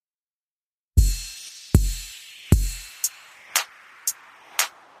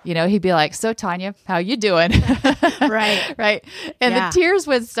He'd be like, "So Tanya, how you doing?" Right. Right. And the tears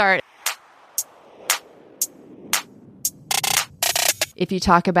would start. If you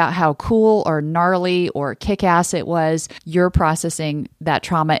talk about how cool or gnarly or kick-ass it was, you're processing that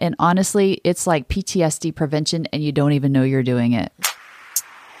trauma. And honestly, it's like PTSD prevention and you don't even know you're doing it.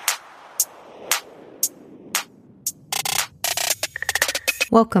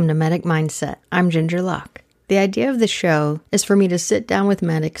 Welcome to Medic Mindset. I'm Ginger Locke. The idea of the show is for me to sit down with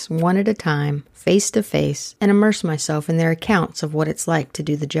medics one at a time, face to face, and immerse myself in their accounts of what it's like to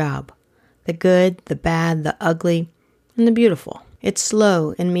do the job. The good, the bad, the ugly, and the beautiful. It's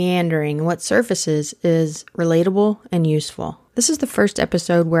slow and meandering, and what surfaces is relatable and useful. This is the first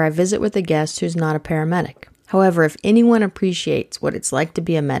episode where I visit with a guest who's not a paramedic. However, if anyone appreciates what it's like to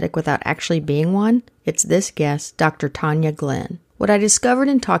be a medic without actually being one, it's this guest, Dr. Tania Glenn. What I discovered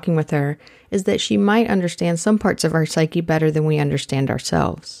in talking with her is that she might understand some parts of our psyche better than we understand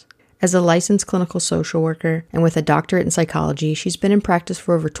ourselves. As a licensed clinical social worker and with a doctorate in psychology, she's been in practice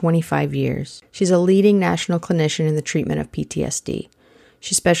for over 25 years. She's a leading national clinician in the treatment of PTSD.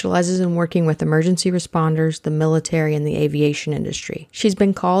 She specializes in working with emergency responders, the military, and the aviation industry. She's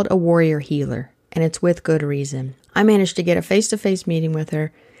been called a warrior healer, and it's with good reason. I managed to get a face-to-face meeting with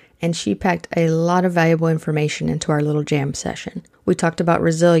her, and she packed a lot of valuable information into our little jam session. We talked about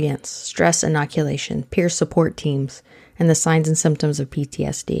resilience, stress inoculation, peer support teams, and the signs and symptoms of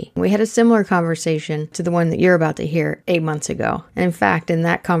PTSD. We had a similar conversation to the one that you're about to hear 8 months ago. And in fact, in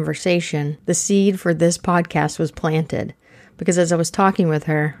that conversation, the seed for this podcast was planted. Because as I was talking with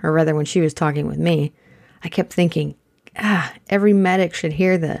her, or rather when she was talking with me, I kept thinking, every medic should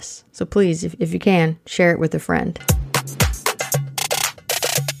hear this. So please, if you can, share it with a friend.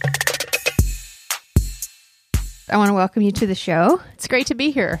 I want to welcome you to the show. It's great to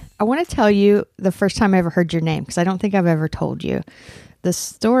be here. I want to tell you the first time I ever heard your name, because I don't think I've ever told you. The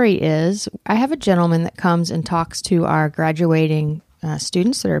story is, I have a gentleman that comes and talks to our graduating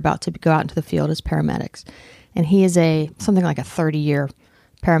students that are about to go out into the field as paramedics. And he is something like a 30-year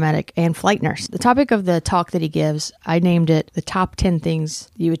paramedic and flight nurse. The topic of the talk that he gives, I named it the top 10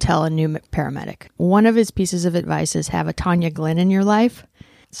 things you would tell a new paramedic. One of his pieces of advice is have a Tania Glenn in your life.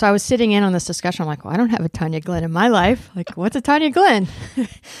 So I was sitting in on this discussion. I'm like, well, I don't have a Tania Glenn in my life. Like, what's a Tania Glenn?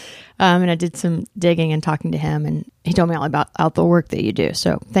 And I did some digging and talking to him, and he told me all about the work that you do.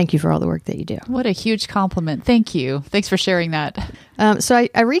 So thank you for all the work that you do. What a huge compliment. Thank you. Thanks for sharing that. So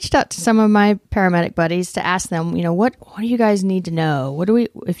I reached out to some of my paramedic buddies to ask them, what do you guys need to know?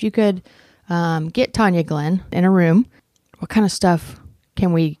 If you could get Tania Glenn in a room, what kind of stuff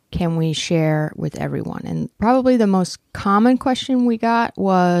can we share with everyone? And probably the most common question we got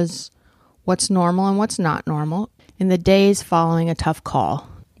was, what's normal and what's not normal in the days following a tough call?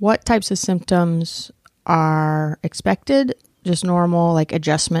 What types of symptoms are expected, just normal, like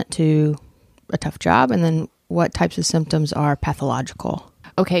adjustment to a tough job? And then what types of symptoms are pathological?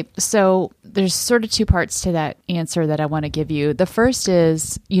 Okay, so there's sort of two parts to that answer that I want to give you. The first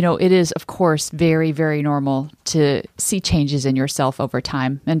is, it is, of course, very, very normal to see changes in yourself over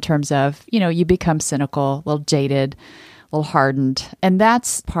time in terms of, you become cynical, a little jaded, a little hardened, and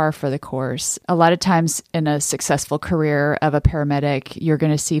that's par for the course. A lot of times in a successful career of a paramedic, you're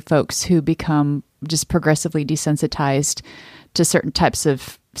going to see folks who become just progressively desensitized to certain types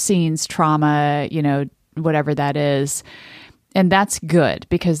of scenes, trauma, whatever that is. And that's good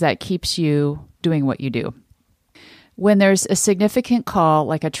because that keeps you doing what you do. When there's a significant call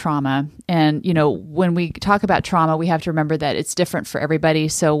like a trauma, and when we talk about trauma, we have to remember that it's different for everybody.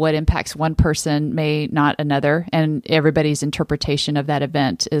 So what impacts one person may not another, and everybody's interpretation of that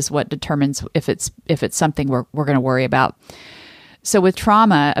event is what determines if it's something we're going to worry about. So with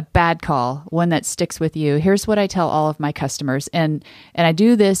trauma, a bad call, one that sticks with you, here's what I tell all of my customers. And I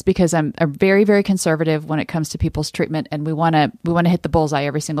do this because I'm very, very conservative when it comes to people's treatment. And we want to hit the bullseye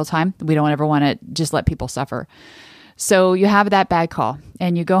every single time. We don't ever want to just let people suffer. So you have that bad call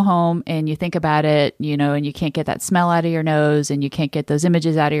and you go home and you think about it, and you can't get that smell out of your nose and you can't get those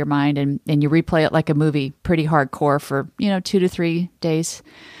images out of your mind. And you replay it like a movie, pretty hardcore for, 2 to 3 days.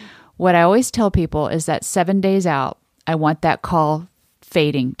 What I always tell people is that 7 days out, I want that call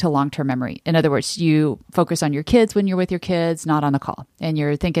fading to long-term memory. In other words, you focus on your kids when you're with your kids, not on the call. And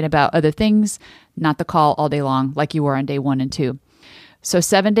you're thinking about other things, not the call all day long like you were on day 1 and 2. So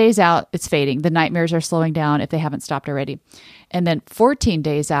 7 days out, it's fading. The nightmares are slowing down if they haven't stopped already. And then 14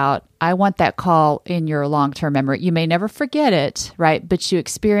 days out, I want that call in your long-term memory. You may never forget it, right? But you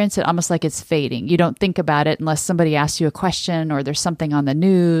experience it almost like it's fading. You don't think about it unless somebody asks you a question or there's something on the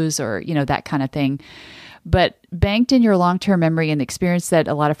news or, that kind of thing. But banked in your long-term memory and the experience that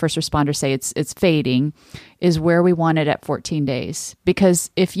a lot of first responders say it's fading is where we want it at 14 days. Because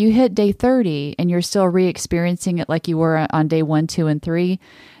if you hit day 30 and you're still re-experiencing it like you were on day 1, 2, and 3,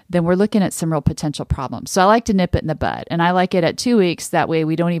 then we're looking at some real potential problems. So I like to nip it in the bud. And I like it at 2 weeks. That way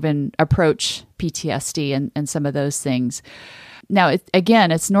we don't even approach PTSD and some of those things. Now,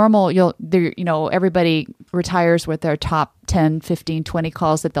 it's normal. Everybody retires with their top 10, 15, 20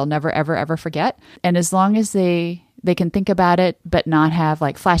 calls that they'll never, ever, ever forget. And as long as they can think about it, but not have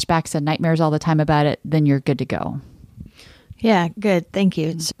like flashbacks and nightmares all the time about it, then you're good to go. Yeah, good. Thank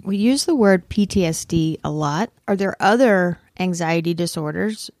you. We use the word PTSD a lot. Are there other anxiety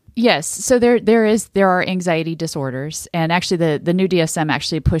disorders? Yes. So there are anxiety disorders. And actually the new DSM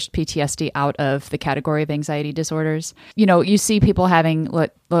actually pushed PTSD out of the category of anxiety disorders. You see people having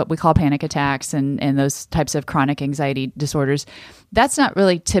what we call panic attacks and those types of chronic anxiety disorders. That's not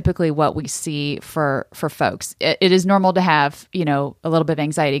really typically what we see for folks. It is normal to have, a little bit of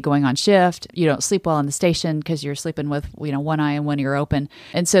anxiety going on shift. You don't sleep well on the station because you're sleeping with, one eye and one ear open.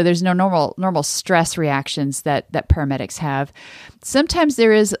 And so there's no normal stress reactions that paramedics have. Sometimes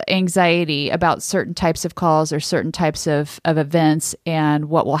there is anxiety about certain types of calls or certain types of events and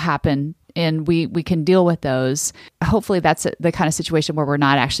what will happen. And we can deal with those. Hopefully that's the kind of situation where we're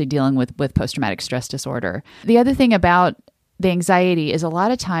not actually dealing with post-traumatic stress disorder. The other thing about the anxiety is a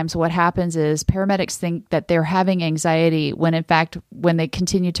lot of times what happens is paramedics think that they're having anxiety when in fact, when they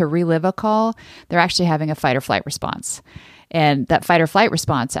continue to relive a call, they're actually having a fight or flight response. And that fight or flight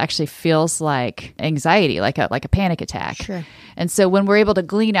response actually feels like anxiety, like a panic attack. Sure. And so when we're able to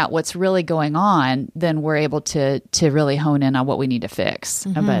glean out what's really going on, then we're able to really hone in on what we need to fix.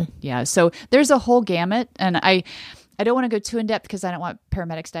 Mm-hmm. But yeah, so there's a whole gamut. And I don't want to go too in depth because I don't want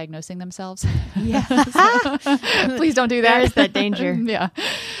paramedics diagnosing themselves. Yeah. Please don't do that. There is that danger. Yeah.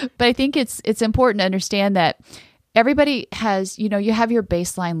 But I think it's important to understand that everybody has, you have your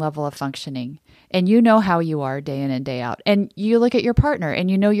baseline level of functioning and you know how you are day in and day out. And you look at your partner and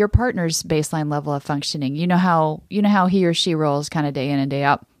you know your partner's baseline level of functioning. You know how he or she rolls kind of day in and day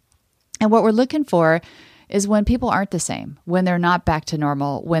out. And what we're looking for is when people aren't the same, when they're not back to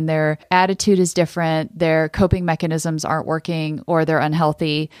normal, when their attitude is different, their coping mechanisms aren't working or they're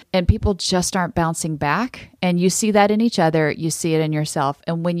unhealthy, and people just aren't bouncing back. And you see that in each other, you see it in yourself.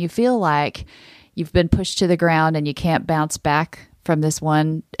 And when you feel like you've been pushed to the ground and you can't bounce back from this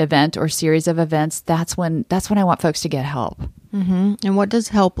one event or series of events, that's when I want folks to get help. Mm-hmm. And what does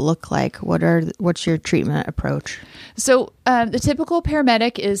help look like? What's your treatment approach? So the typical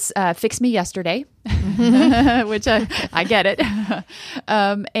paramedic is fix me yesterday, which I get it.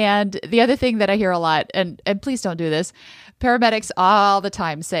 And the other thing that I hear a lot, and please don't do this, paramedics all the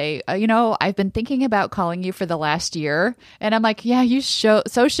time say, I've been thinking about calling you for the last year. And I'm like, yeah, you should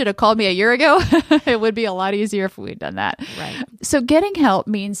have called me a year ago. It would be a lot easier if we'd done that. Right. So getting help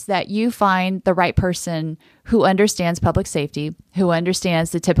means that you find the right person who understands public safety, who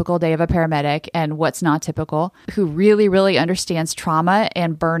understands the typical day of a paramedic and what's not typical, who really, really understands trauma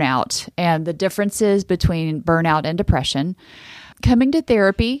and burnout and the differences between burnout and depression. Coming to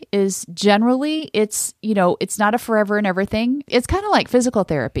therapy is generally, it's not a forever and ever thing. It's kind of like physical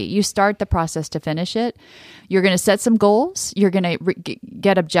therapy. You start the process to finish it. You're going to set some goals. You're going to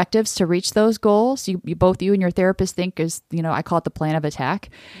get objectives to reach those goals. Both you and your therapist think is, I call it the plan of attack.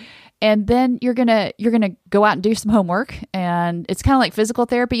 And then you're gonna go out and do some homework. And it's kind of like physical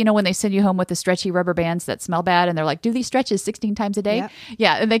therapy, when they send you home with the stretchy rubber bands that smell bad and they're like, do these stretches 16 times a day. Yep.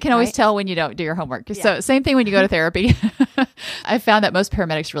 Yeah. And they can always tell when you don't do your homework. Yeah. So same thing when you go to therapy. I found that most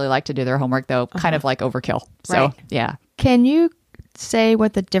paramedics really like to do their homework though, kind of like overkill. So yeah. Can you say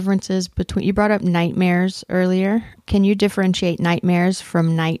what the difference is between, you brought up nightmares earlier. Can you differentiate nightmares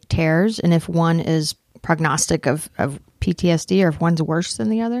from night terrors? And if one is prognostic of PTSD or if one's worse than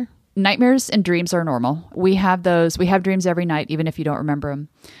the other? Nightmares and dreams are normal. We have those. We have dreams every night, even if you don't remember them.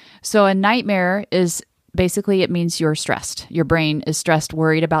 So a nightmare is basically, it means you're stressed. Your brain is stressed,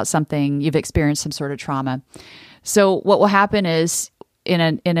 worried about something. You've experienced some sort of trauma. So what will happen is in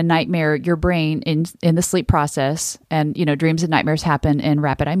a nightmare, your brain in the sleep process, and dreams and nightmares happen in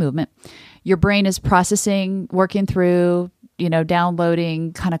rapid eye movement. Your brain is processing, working through,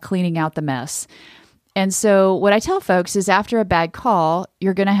 downloading, kind of cleaning out the mess. And so what I tell folks is after a bad call,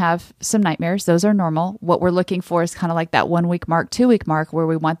 you're going to have some nightmares. Those are normal. What we're looking for is kind of like that 1 week mark, 2 week mark, where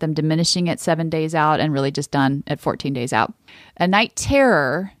we want them diminishing at 7 days out and really just done at 14 days out. A night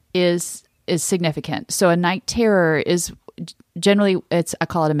terror is significant. So a night terror is generally, I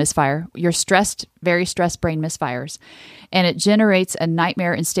call it a misfire. Your very stressed brain misfires. And it generates a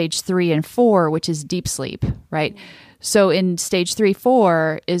nightmare in stage 3 and 4, which is deep sleep, right? So in stage 3,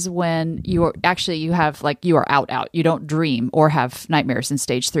 4 is when you are out. You don't dream or have nightmares in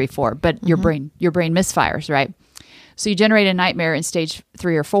stage 3, 4, but your brain misfires, right? So you generate a nightmare in stage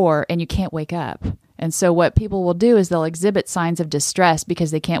 3 or 4 and you can't wake up. And so what people will do is they'll exhibit signs of distress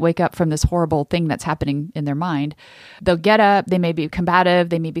because they can't wake up from this horrible thing that's happening in their mind. They'll get up, they may be combative,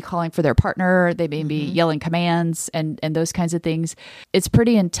 they may be calling for their partner, they may be yelling commands and those kinds of things. It's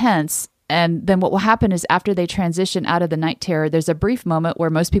pretty intense. And then what will happen is after they transition out of the night terror, there's a brief moment where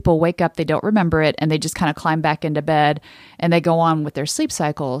most people wake up, they don't remember it, and they just kind of climb back into bed and they go on with their sleep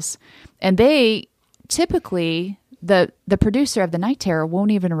cycles. And they typically... The producer of the night terror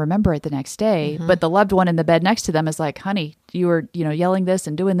won't even remember it the next day, but the loved one in the bed next to them is like, honey, you were, yelling this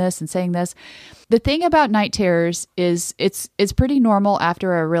and doing this and saying this. The thing about night terrors is it's pretty normal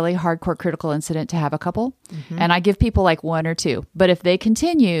after a really hardcore critical incident to have a couple. And I give people like 1 or 2, but if they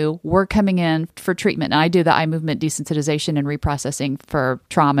continue, we're coming in for treatment. And I do the eye movement desensitization and reprocessing for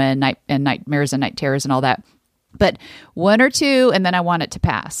trauma and nightmares and night terrors and all that. But 1 or 2, and then I want it to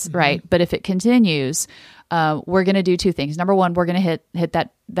pass, right? But if it continues, we're going to do 2 things. Number 1, we're going to hit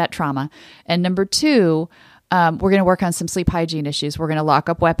that trauma. And number 2, we're going to work on some sleep hygiene issues. We're going to lock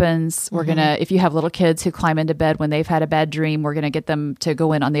up weapons. We're going to, if you have little kids who climb into bed when they've had a bad dream, we're going to get them to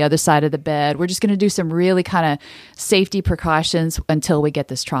go in on the other side of the bed. We're just going to do some really kind of safety precautions until we get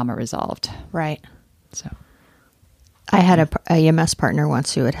this trauma resolved. Right. So I had a EMS partner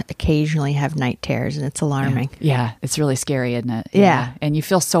once who would occasionally have night terrors, and it's alarming. Yeah, it's really scary, isn't it? Yeah. And you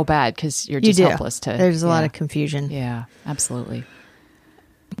feel so bad because you're just helpless to... There's a lot of confusion. Yeah, absolutely.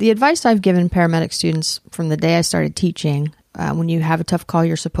 The advice I've given paramedic students from the day I started teaching, when you have a tough call,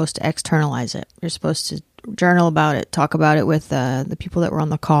 you're supposed to externalize it. You're supposed to journal about it, talk about it with the people that were on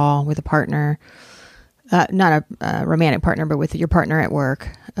the call, with a partner, not a romantic partner, but with your partner at work.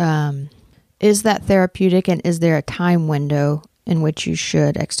 Is that therapeutic, and is there a time window in which you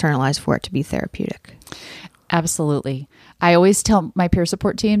should externalize for it to be therapeutic? Absolutely. I always tell my peer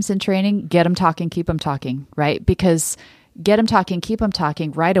support teams in training, get them talking, keep them talking, right? Because get them talking, keep them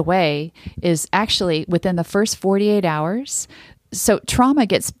talking right away is actually within the first 48 hours. So trauma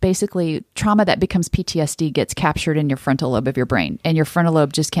that becomes PTSD gets captured in your frontal lobe of your brain, and your frontal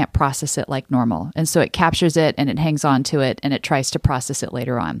lobe just can't process it like normal. And so it captures it and it hangs on to it and it tries to process it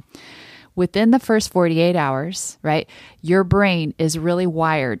later on. Within the first 48 hours, right, your brain is really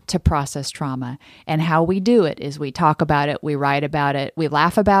wired to process trauma. And how we do it is we talk about it, we write about it, we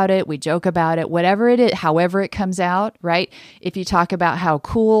laugh about it, we joke about it, whatever it is, however it comes out, right? If you talk about how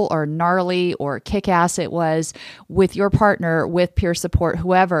cool or gnarly or kick-ass it was with your partner, with peer support,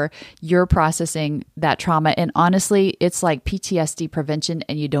 whoever, you're processing that trauma. And honestly, it's like PTSD prevention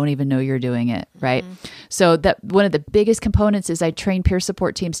and you don't even know you're doing it, right? So that one of the biggest components is I train peer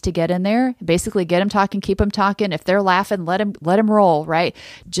support teams to get in there. Basically get them talking, keep them talking. If they're laughing, let them roll, right?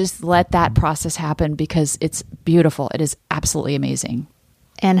 Just let that process happen because it's beautiful. It is absolutely amazing.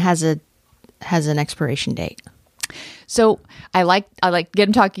 And has an expiration date. So I like get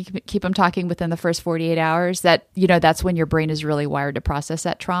them talking, keep them talking within the first 48 hours. That, that's when your brain is really wired to process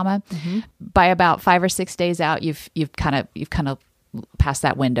that trauma. By about 5 or 6 days out, you've kind of passed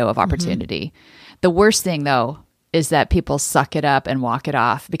that window of opportunity. The worst thing though is that people suck it up and walk it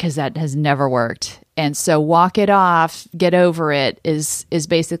off, because that has never worked. And so walk it off, get over it is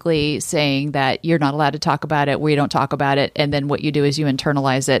basically saying that you're not allowed to talk about it, we don't talk about it. And then what you do is you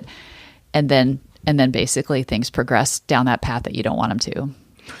internalize it. And then basically things progress down that path that you don't want them to.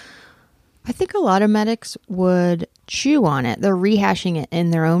 I think a lot of medics would chew on it. They're rehashing it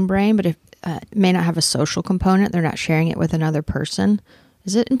in their own brain, but it may not have a social component. They're not sharing it with another person.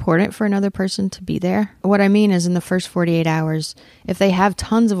 Is it important for another person to be there? What I mean is in the first 48 hours, if they have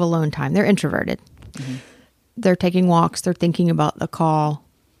tons of alone time, they're introverted. They're taking walks, they're thinking about the call,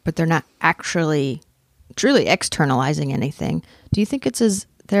 but they're not actually truly externalizing anything. Do you think it's as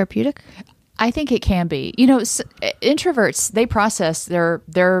therapeutic? I think it can be. Introverts, they process their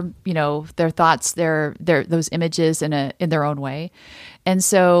thoughts, their those images in their own way. And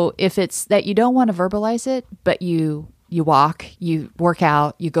so if it's that you don't want to verbalize it, but you walk, you work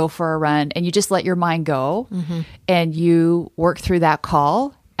out, you go for a run, and you just let your mind go and you work through that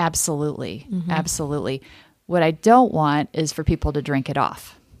call. Absolutely. Absolutely. What I don't want is for people to drink it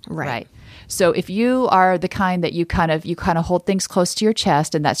off. Right. So if you are the kind that you kind of hold things close to your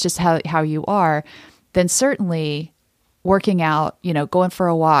chest, and that's just how you are, then certainly working out, going for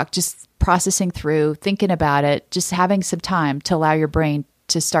a walk, just processing through, thinking about it, just having some time to allow your brain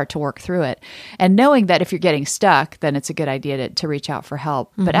to start to work through it, and knowing that if you're getting stuck, then it's a good idea to reach out for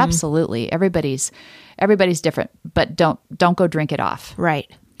help. But absolutely, everybody's different, but don't go drink it off.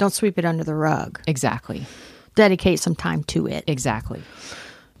 Right. Don't sweep it under the rug. Exactly. dedicate some time to it. Exactly.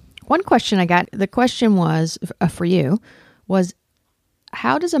 One question I got, the question was for you, was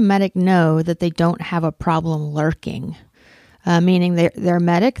how does a medic know that they don't have a problem lurking? Meaning they're a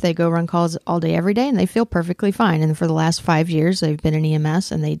medic, they go run calls all day, every day, and they feel perfectly fine. And for the last 5 years, they've been in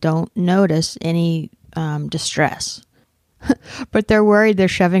EMS, and they don't notice any distress. But they're worried they're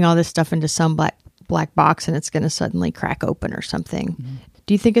shoving all this stuff into some black box, and it's going to suddenly crack open or something. Mm-hmm.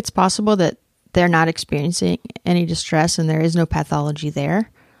 Do you think it's possible that they're not experiencing any distress and there is no pathology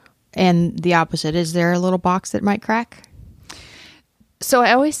there? And the opposite, is there a little box that might crack? So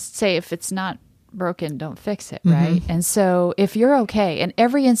I always say, if it's not broken, don't fix it, right? And so if you're okay, and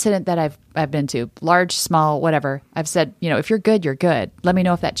every incident that I've been to, large, small, whatever, I've said, if you're good, you're good. Let me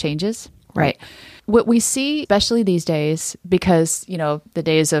know if that changes. Right. What we see, especially these days, because, the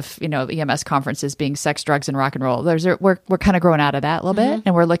days of, EMS conferences being sex, drugs, and rock and roll, we're kind of growing out of that a little bit.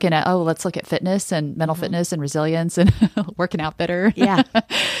 And we're looking at, let's look at fitness and mental fitness and resilience and working out better. Yeah.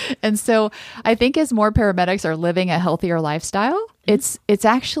 And so I think as more paramedics are living a healthier lifestyle, it's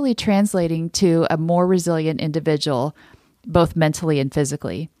actually translating to a more resilient individual, both mentally and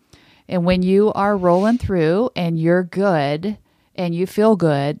physically. And when you are rolling through and you're good and you feel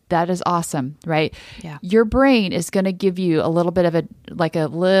good, that is awesome, right? Yeah. Your brain is going to give you a little bit of a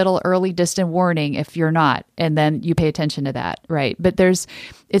little early distant warning if you're not, and then you pay attention to that, right? But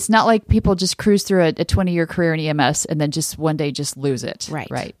it's not like people just cruise through a 20-year career in EMS and then just one day just lose it,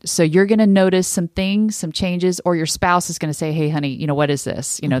 right? So you're going to notice some things, some changes, or your spouse is going to say, hey, honey, what is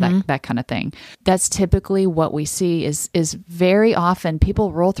this? That kind of thing. That's typically what we see is very often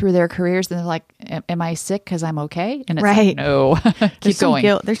people roll through their careers and they're like, am I sick because I'm okay? And it's like, no. Keep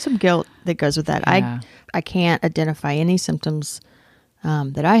going. There's some guilt that goes with that. Yeah. I can't identify any symptoms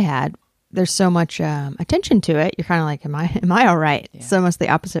that I had. There's so much attention to it. You're kind of like, am I all right? Yeah. It's almost the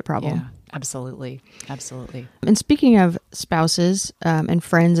opposite problem. Yeah, absolutely. And speaking of spouses and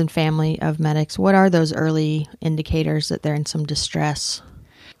friends and family of medics, what are those early indicators that they're in some distress?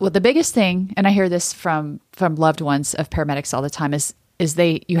 Well, the biggest thing, and I hear this from loved ones of paramedics all the time, is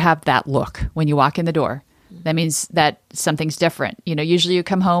you have that look when you walk in the door. That means that something's different. Usually you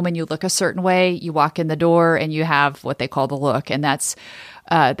come home and you look a certain way, you walk in the door and you have what they call the look. And that's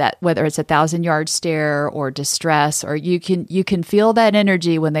that whether it's 1,000-yard stare or distress, or you can feel that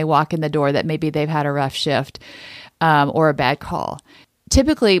energy when they walk in the door that maybe they've had a rough shift or a bad call.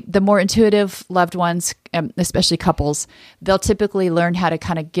 Typically, the more intuitive loved ones, especially couples, they'll typically learn how to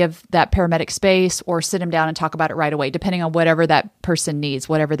kind of give that paramedic space or sit them down and talk about it right away, depending on whatever that person needs,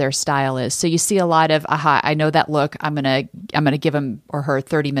 whatever their style is. So you see a lot of, I know that look. I'm gonna give him or her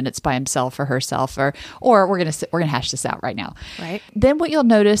 30 minutes by himself or herself, or we're gonna hash this out right now. Right. Then what you'll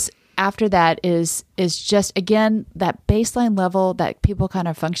notice after that is just, again, that baseline level that people kind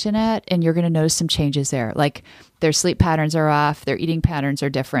of function at, and you're going to notice some changes there. Like their sleep patterns are off, their eating patterns are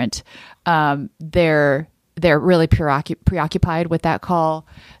different. They're really preoccupied with that call.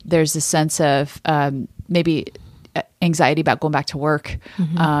 There's a sense of maybe anxiety about going back to work.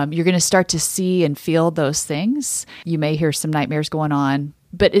 Mm-hmm. You're going to start to see and feel those things. You may hear some nightmares going on,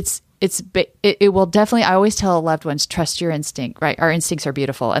 but it will definitely, I always tell loved ones, trust your instinct, right? Our instincts are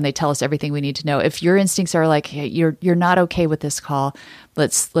beautiful and they tell us everything we need to know. If your instincts are like, hey, you're not okay with this call,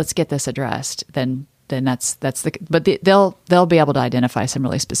 let's get this addressed, then they'll be able to identify some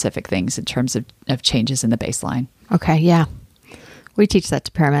really specific things in terms of changes in the baseline. Okay. Yeah. We teach that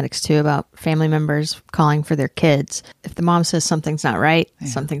to paramedics too, about family members calling for their kids. If the mom says something's not right,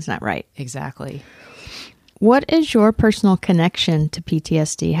 something's not right. Exactly. What is your personal connection to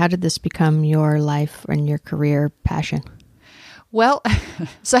PTSD? How did this become your life and your career passion? Well,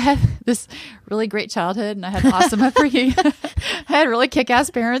 so I had this really great childhood and I had awesome upbringing. I had really kick-ass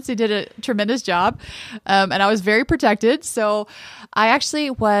parents who did a tremendous job. And I was very protected. So I actually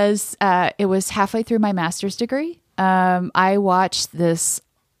it was halfway through my master's degree. I watched this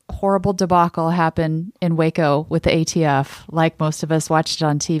horrible debacle happen in Waco with the ATF, like most of us watched it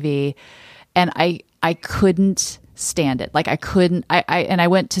on TV. And I couldn't stand it. Like I couldn't, and I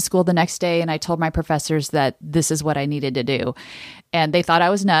went to school the next day and I told my professors that this is what I needed to do. And they thought I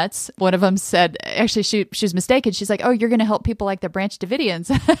was nuts. One of them said, actually, she was mistaken. She's like, oh, you're going to help people like the Branch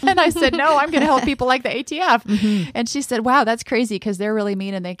Davidians. And I said, no, I'm going to help people like the ATF. Mm-hmm. And she said, wow, that's crazy because they're really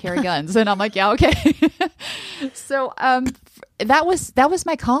mean and they carry guns. And I'm like, yeah, okay. So that was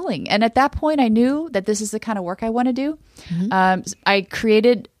my calling. And at that point, I knew that this is the kind of work I want to do. Mm-hmm. I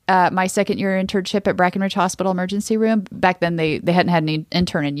created my second year internship at Brackenridge Hospital emergency room. Back then they hadn't had any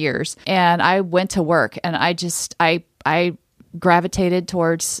intern in years. And I went to work and I gravitated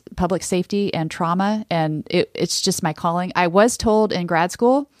towards public safety and trauma. And it's just my calling. I was told in grad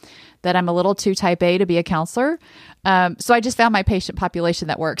school that I'm a little too type A to be a counselor. So I just found my patient population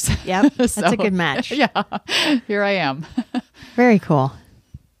that works. Yep. That's a good match. Yeah. Here I am. Very cool.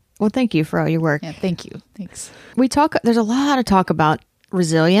 Well, thank you for all your work. Yeah, thank you. Thanks. There's a lot of talk about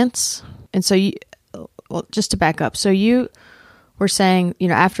resilience. And so just to back up. So you were saying,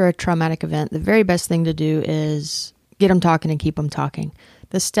 after a traumatic event, the very best thing to do is get them talking and keep them talking.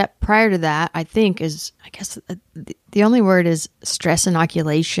 The step prior to that, I think, is, I guess the only word is stress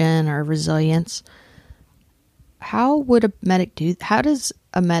inoculation or resilience. How does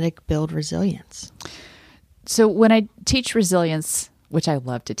a medic build resilience? So when I teach resilience, which I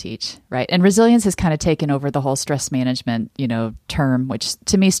love to teach, right? And resilience has kind of taken over the whole stress management, term, which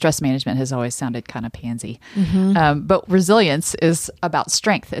to me, stress management has always sounded kind of pansy. Mm-hmm. But resilience is about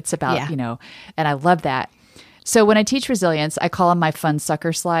strength. It's about, and I love that. So when I teach resilience, I call them my fun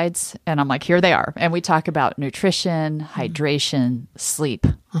sucker slides, and I'm like, here they are. And we talk about nutrition, hydration, sleep,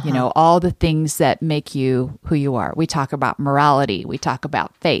 all the things that make you who you are. We talk about morality. We talk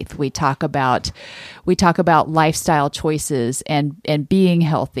about faith. We talk about lifestyle choices and being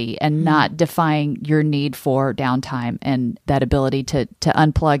healthy and not defying your need for downtime and that ability to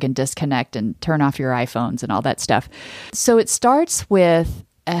unplug and disconnect and turn off your iPhones and all that stuff. So it starts with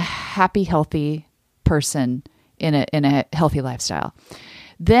a happy, healthy person in a healthy lifestyle.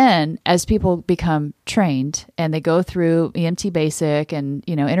 Then as people become trained and they go through EMT basic and,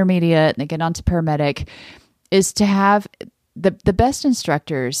 intermediate and they get onto paramedic, is to have the best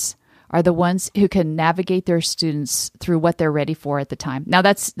instructors are the ones who can navigate their students through what they're ready for at the time. Now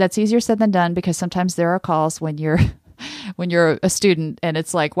that's easier said than done, because sometimes there are calls when you're a student and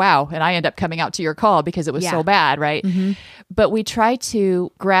it's like, wow, and I end up coming out to your call because it was so bad, right? Mm-hmm. But we try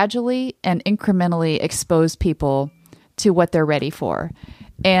to gradually and incrementally expose people to what they're ready for.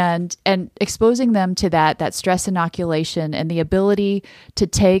 And exposing them to that stress inoculation and the ability to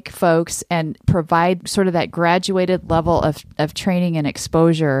take folks and provide sort of that graduated level of training and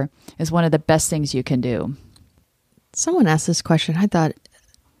exposure is one of the best things you can do. Someone asked this question. I thought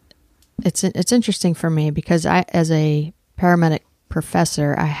it's interesting for me because I, as a paramedic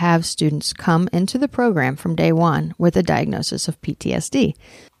professor, I have students come into the program from day one with a diagnosis of PTSD.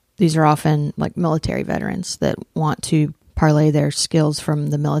 These are often like military veterans that want to parlay their skills from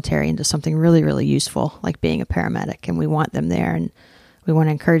the military into something really, really useful, like being a paramedic. And we want them there and we want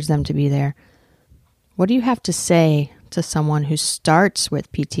to encourage them to be there. What do you have to say to someone who starts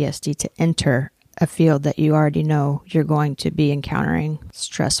with PTSD to enter a field that you already know you're going to be encountering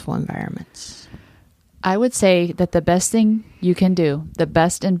stressful environments? I would say that the best thing you can do, the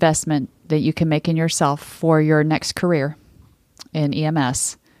best investment that you can make in yourself for your next career in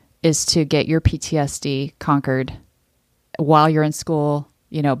EMS is to get your PTSD conquered while you're in school,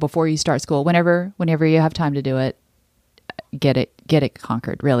 before you start school, whenever you have time to do it, get it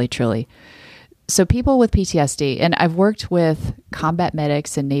conquered, really, truly. So people with PTSD, and I've worked with combat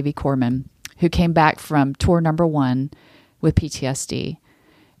medics and Navy corpsmen who came back from tour number 1 with PTSD.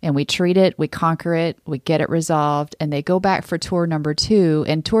 And we treat it, we conquer it, we get it resolved, and they go back for tour number 2.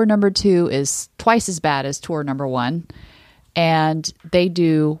 And tour number 2 is twice as bad as tour number 1. And they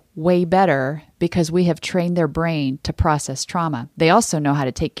do way better because we have trained their brain to process trauma. They also know how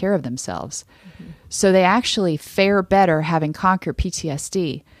to take care of themselves. Mm-hmm. So they actually fare better having conquered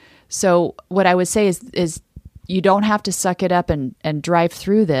PTSD. So what I would say is you don't have to suck it up and drive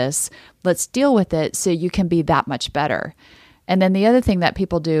through this. Let's deal with it so you can be that much better. And then the other thing that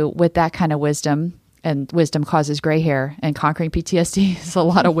people do with that kind of wisdom, and wisdom causes gray hair, and conquering PTSD is a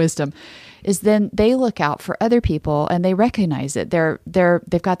lot of wisdom, is then they look out for other people and they recognize it.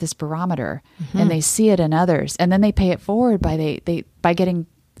 They've got this barometer, mm-hmm. and they see it in others, and then they pay it forward by getting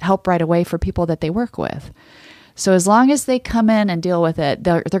help right away for people that they work with. So as long as they come in and deal with it,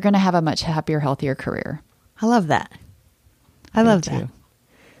 they're going to have a much happier, healthier career. I love that. I love that.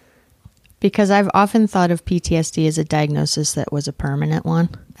 Because I've often thought of PTSD as a diagnosis that was a permanent one.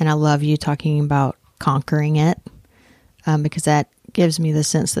 And I love you talking about conquering it, because that gives me the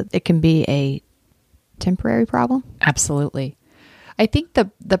sense that it can be a temporary problem. Absolutely. I think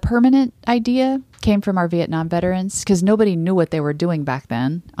the permanent idea came from our Vietnam veterans because nobody knew what they were doing back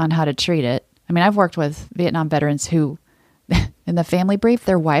then on how to treat it. I mean, I've worked with Vietnam veterans who, in the family brief,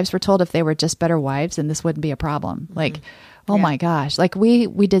 their wives were told if they were just better wives, and this wouldn't be a problem. Mm-hmm. Like, oh my gosh, like we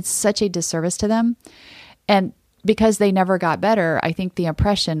did such a disservice to them. And because they never got better, I think the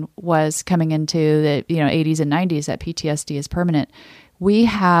impression was coming into the 80s and 90s that PTSD is permanent. We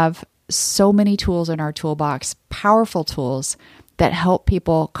have so many tools in our toolbox, powerful tools that help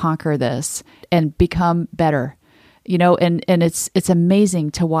people conquer this and become better. And it's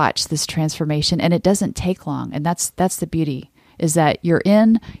amazing to watch this transformation, and it doesn't take long. And that's the beauty. is that you're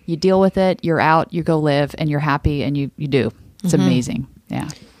in, you deal with it, you're out, you go live, and you're happy, and you do. It's amazing. Yeah.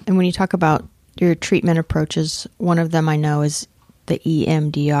 And when you talk about your treatment approaches, one of them I know is the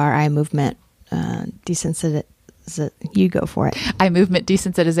EMDR, eye movement desensitization. You go for it. Eye movement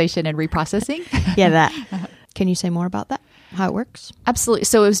desensitization and reprocessing. Yeah, that. Can you say more about that? How it works? Absolutely.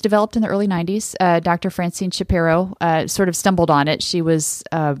 So it was developed in the early 90s. Dr. Francine Shapiro sort of stumbled on it. She was,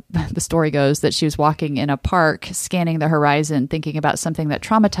 the story goes that she was walking in a park, scanning the horizon, thinking about something that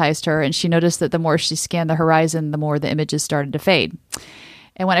traumatized her. And she noticed that the more she scanned the horizon, the more the images started to fade.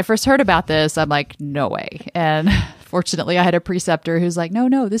 And when I first heard about this, I'm like, no way. And fortunately, I had a preceptor who's like,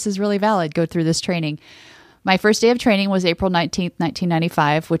 no, this is really valid. Go through this training. My first day of training was April 19th,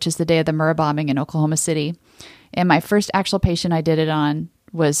 1995, which is the day of the Murrah bombing in Oklahoma City. And my first actual patient I did it on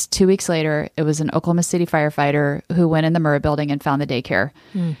was 2 weeks later. It was an Oklahoma City firefighter who went in the Murrah building and found the daycare.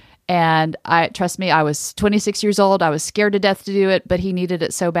 And trust me, I was 26 years old. I was scared to death to do it, but he needed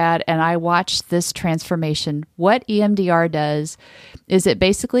it so bad. And I watched this transformation. What EMDR does is it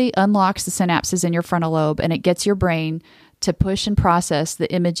basically unlocks the synapses in your frontal lobe, and it gets your brain to push and process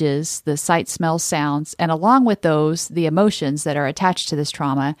the images, the sight, smells, sounds, and along with those, the emotions that are attached to this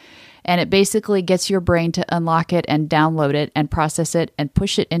trauma. And it basically gets your brain to unlock it and download it and process it and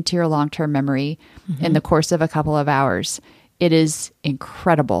push it into your long-term memory in the course of a couple of hours. It is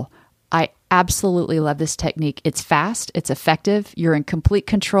incredible. I absolutely love this technique. It's fast. It's effective. You're in complete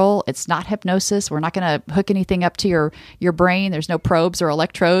control. It's not hypnosis. We're not going to hook anything up to your brain. There's no probes or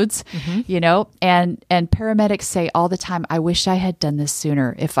electrodes, and paramedics say all the time, I wish I had done this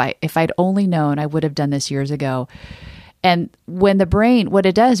sooner. If I'd only known, I would have done this years ago. And when the brain, what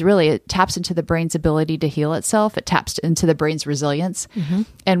it does really, it taps into the brain's ability to heal itself. It taps into the brain's resilience.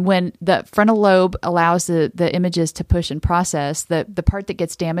 And when the frontal lobe allows the images to push and process, the part that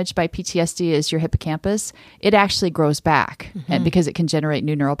gets damaged by PTSD is your hippocampus. It actually grows back and because it can generate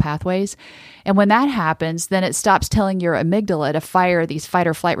new neural pathways. And when that happens, then it stops telling your amygdala to fire these fight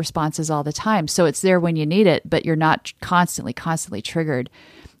or flight responses all the time. So it's there when you need it, but you're not constantly triggered.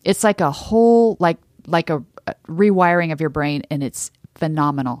 It's like a whole, like a rewiring of your brain, and it's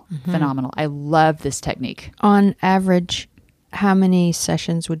phenomenal. I love this technique. On average, how many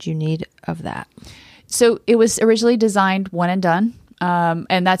sessions would you need of that? So it was originally designed one and done.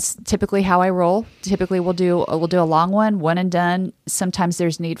 And that's typically how I roll. Typically we'll do a long one and done. Sometimes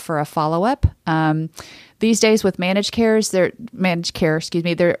there's need for a follow-up. These days with managed care, there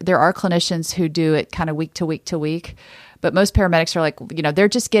are clinicians who do it kind of week to week to week. But most paramedics are like, they're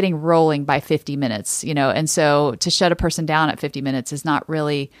just getting rolling by 50 minutes, and so to shut a person down at 50 minutes is not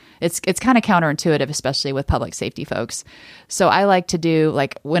really, it's kind of counterintuitive, especially with public safety folks. So I like to do,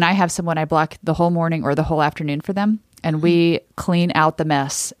 like, when I have someone, I block the whole morning or the whole afternoon for them, and we clean out the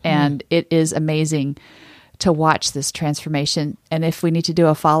mess. And it is amazing to watch this transformation. And if we need to do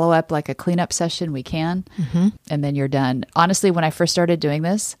a follow-up, like a cleanup session, we can, and then you're done. Honestly, when I first started doing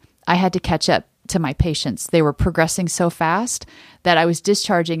this, I had to catch up to my patients. They were progressing so fast that I was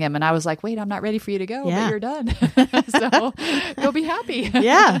discharging them, and I was like, wait, I'm not ready for you to go, but you're done. So go be happy.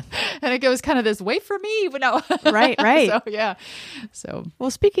 Yeah. And it was kind of this, wait for me, but no. Right. So, yeah. So,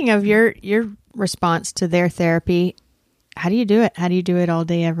 well, speaking of your response to their therapy, how do you do it? How do you do it all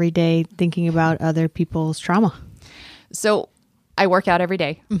day, every day, thinking about other people's trauma? So I work out every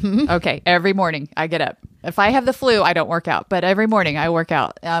day. Okay. Every morning I get up. If I have the flu, I don't work out, but every morning I work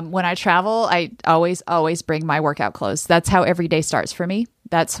out. When I travel, I always bring my workout clothes. That's how every day starts for me.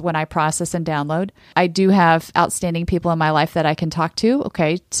 That's when I process and download. I do have outstanding people in my life that I can talk to,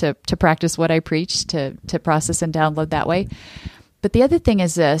 to practice what I preach, to process and download that way. But the other thing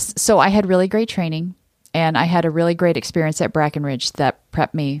is this. So I had really great training, and I had a really great experience at Brackenridge that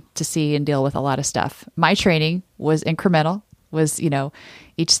prepped me to see and deal with a lot of stuff. My training was incremental. Was,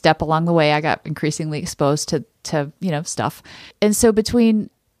 each step along the way, I got increasingly exposed to stuff. And so between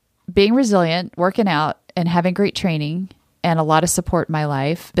being resilient, working out, and having great training and a lot of support in my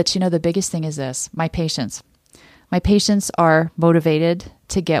life, but the biggest thing is this, my patients. My patients are motivated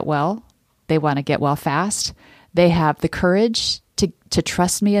to get well. They want to get well fast. They have the courage to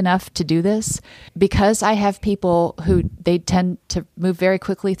trust me enough to do this, because I have people who they tend to move very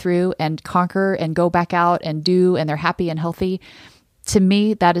quickly through and conquer and go back out and do, and they're happy and healthy. To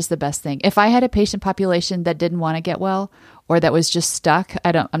me, that is the best thing. If I had a patient population that didn't want to get well, or that was just stuck,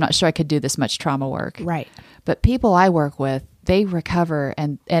 I'm not sure I could do this much trauma work. Right. But people I work with, they recover,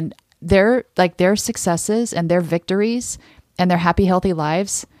 and their successes and their victories and their happy, healthy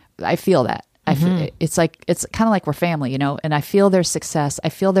lives, I feel that. It's kind of like we're family, and I feel their success. I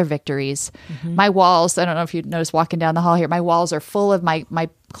feel their victories. My walls, I don't know if you noticed walking down the hall here, my walls are full of my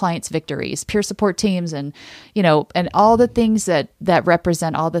clients' victories, peer support teams, and, and all the things that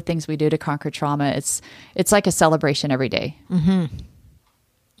represent all the things we do to conquer trauma. It's like a celebration every day.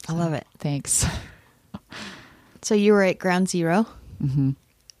 I love it. Thanks. So you were at Ground Zero.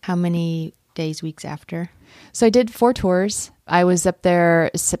 How many days, weeks after? So I did 4 tours. I was up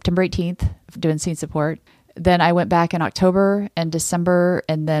there September 18th doing scene support. Then I went back in October and December,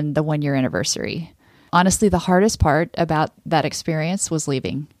 and then the 1-year anniversary. Honestly, the hardest part about that experience was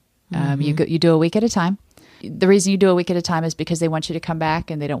leaving. You do a week at a time. The reason you do a week at a time is because they want you to come back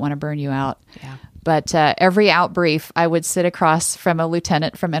and they don't want to burn you out. Yeah. But every out brief, I would sit across from a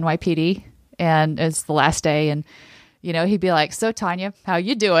lieutenant from NYPD, and it's the last day, and he'd be like, "So Tanya, how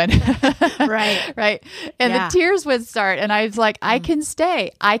you doing?" Right. Right. And the tears would start. And I was like, I can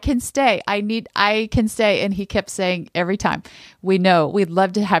stay. I can stay. I can stay. And he kept saying every time, "We know we'd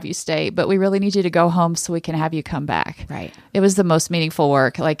love to have you stay, but we really need you to go home so we can have you come back." Right. It was the most meaningful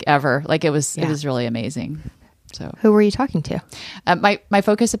work ever. It was really amazing. So who were you talking to? My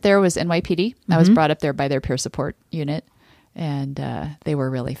focus up there was NYPD. I was brought up there by their peer support unit, and they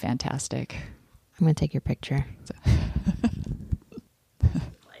were really fantastic. I'm going to take your picture.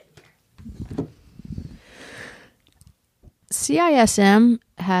 CISM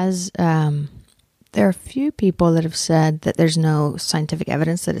has, there are a few people that have said that there's no scientific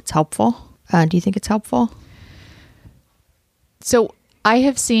evidence that it's helpful. Do you think it's helpful? So I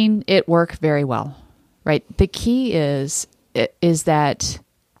have seen it work very well, right? The key is that,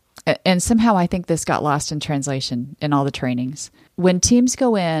 and somehow I think this got lost in translation in all the trainings. When teams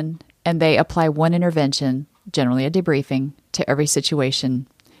go in and they apply one intervention, generally a debriefing, to every situation,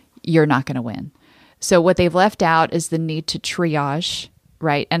 you're not going to win. So what they've left out is the need to triage,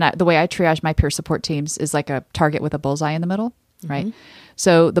 right? And the way I triage my peer support teams is like a target with a bullseye in the middle, right?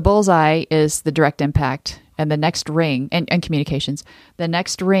 So the bullseye is the direct impact, and the next ring, and communications, the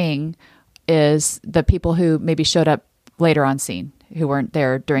next ring is the people who maybe showed up later on scene, who weren't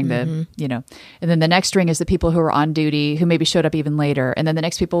there during the, and then the next ring is the people who are on duty, who maybe showed up even later. And then the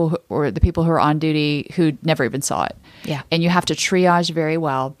next people, or the people who are on duty who never even saw it. Yeah. And you have to triage very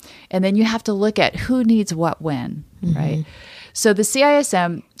well. And then you have to look at who needs what when, right? So the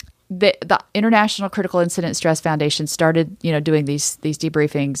CISM, the International Critical Incident Stress Foundation started, doing these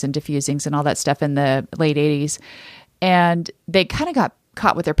debriefings and diffusings and all that stuff in the late 80s. And they kind of got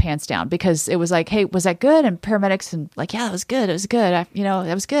caught with their pants down because it was like, "Hey, was that good?" And paramedics and like, "Yeah, it was good. It was good.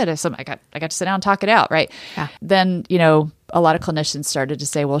 That was good." So I got to sit down and talk it out, right? Yeah. Then a lot of clinicians started to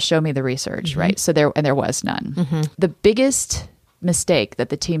say, "Well, show me the research," right? So there was none. The biggest mistake that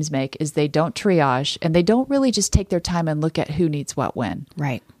the teams make is they don't triage, and they don't really just take their time and look at who needs what when.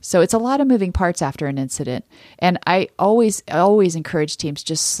 Right. So it's a lot of moving parts after an incident, and I always encourage teams,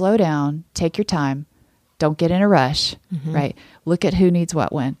 just slow down, take your time. Don't get in a rush, right? Look at who needs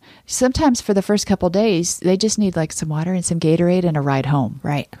what when. Sometimes for the first couple of days, they just need like some water and some Gatorade and a ride home.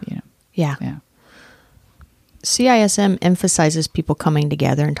 Right. Yeah. CISM emphasizes people coming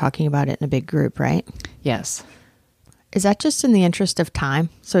together and talking about it in a big group, right? Yes. Is that just in the interest of time,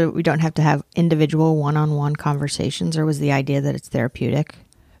 so we don't have to have individual one-on-one conversations, or was the idea that it's therapeutic?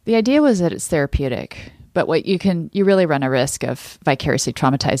 The idea was that it's therapeutic, but you really run a risk of vicariously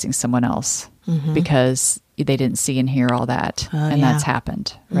traumatizing someone else because they didn't see and hear all that, and that's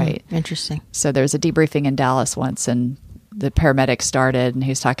happened, right? Interesting. So there was a debriefing in Dallas once, and the paramedic started, and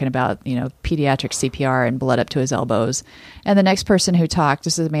he was talking about, pediatric CPR and blood up to his elbows. And the next person who talked,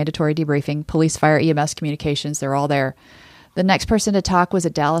 this is a mandatory debriefing, police, fire, EMS, communications, they're all there. The next person to talk was a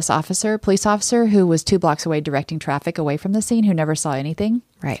Dallas police officer who was 2 blocks away directing traffic away from the scene, who never saw anything.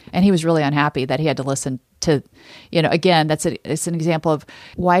 Right. And he was really unhappy that he had to listen to, again, it's an example of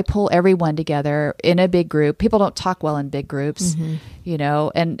why pull everyone together in a big group. People don't talk well in big groups,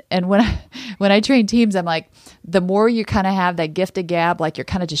 and when I train teams, I'm like, the more you kind of have that gift of gab, like you're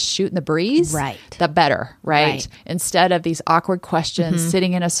kind of just shooting the breeze, right, the better, right? Instead of these awkward questions,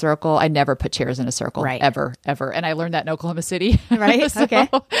 sitting in a circle. I never put chairs in a circle, ever. And I learned that in Oklahoma City. Right. So, okay.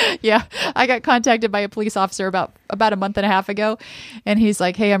 Yeah. I got contacted by a police officer about a month and a half ago. And he's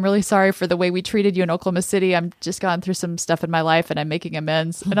like, "Hey, I'm really sorry for the way we treated you in Oklahoma City. I'm just gone through some stuff in my life and I'm making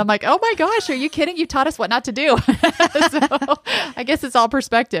amends." And I'm like, "Oh my gosh, are you kidding? You taught us what not to do." So I guess it's all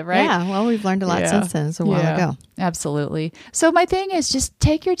perspective, right? Yeah. Well, we've learned a lot since then. It's a while ago. Absolutely. So my thing is just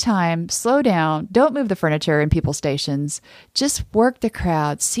take your time, slow down, don't move the furniture in people's stations. Just work the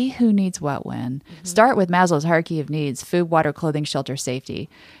crowd, see who needs what when. Start with Maslow's hierarchy of needs: food, water, clothing, shelter, safety.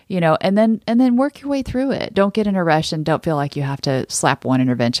 And then work your way through it. Don't get in a rush and don't feel like you have to slap one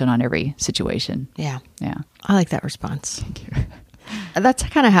intervention on every situation. Yeah. Yeah. I like that response. Thank you. That's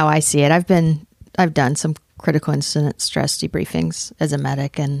kind of how I see it. I've done some critical incident stress debriefings as a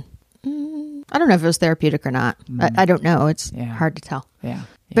medic, and I don't know if it was therapeutic or not. I don't know. It's hard to tell. Yeah.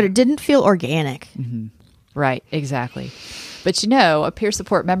 But it didn't feel organic. Mm-hmm. Right. Exactly. But a peer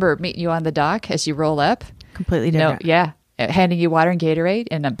support member meeting you on the dock as you roll up. Completely different. Handing you water and Gatorade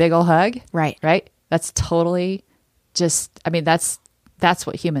and a big old hug. Right. Right. That's totally that's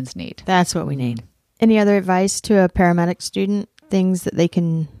what humans need. That's what we need. Any other advice to a paramedic student? Things that they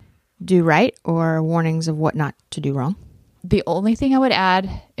can do right or warnings of what not to do wrong? The only thing I would add,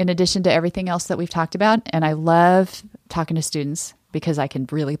 in addition to everything else that we've talked about, and I love talking to students because I can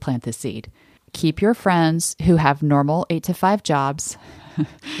really plant this seed. Keep your friends who have normal 8 to 5 jobs,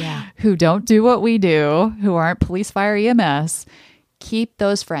 who don't do what we do, who aren't police, fire, EMS. Keep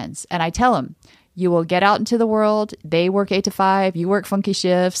those friends. And I tell them, you will get out into the world. They work 8 to 5. You work funky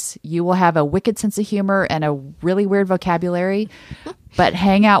shifts. You will have a wicked sense of humor and a really weird vocabulary, but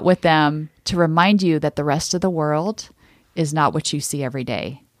hang out with them to remind you that the rest of the world is not what you see every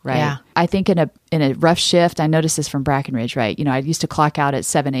day. Right. Yeah. I think in a rough shift, I noticed this from Brackenridge, right? I used to clock out at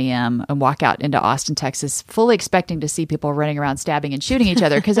 7 a.m. and walk out into Austin, Texas, fully expecting to see people running around stabbing and shooting each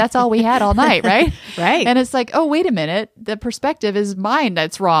other because that's all we had all night, right? Right. And it's like, oh, wait a minute. The perspective is mine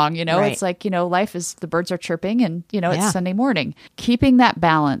that's wrong. Right. It's like, life is, the birds are chirping and, it's Sunday morning. Keeping that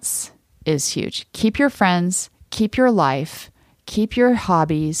balance is huge. Keep your friends, keep your life, keep your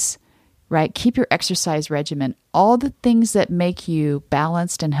hobbies, right? Keep your exercise regimen, all the things that make you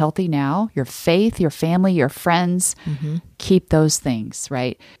balanced and healthy now, your faith, your family, your friends, keep those things,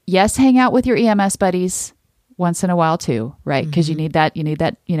 right? Yes, hang out with your EMS buddies once in a while too, right? Because you need that, you need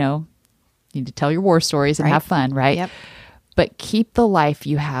to tell your war stories and have fun, right? Yep. But keep the life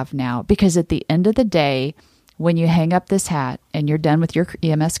you have now, because at the end of the day, when you hang up this hat and you're done with your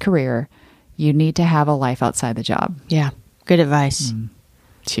EMS career, you need to have a life outside the job. Yeah. Good advice.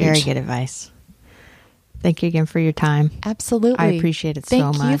 Very Huge. good advice. Thank you again for your time. Absolutely. I appreciate it so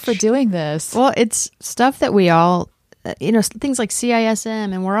much. Thank you for doing this. Well, it's stuff that we all, things like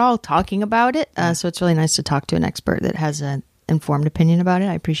CISM, and we're all talking about it. So it's really nice to talk to an expert that has an informed opinion about it.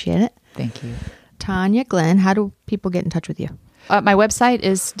 I appreciate it. Thank you. Tania, Glenn, how do people get in touch with you? My website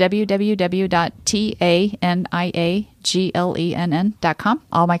is www.taniaglenn.com.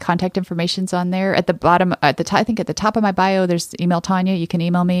 All my contact information's on there. At the bottom, I think at the top of my bio, there's email Tania. You can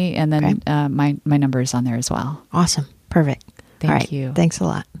email me, and then my number is on there as well. Awesome. Perfect. Thank you. Thanks a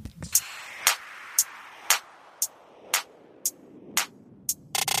lot.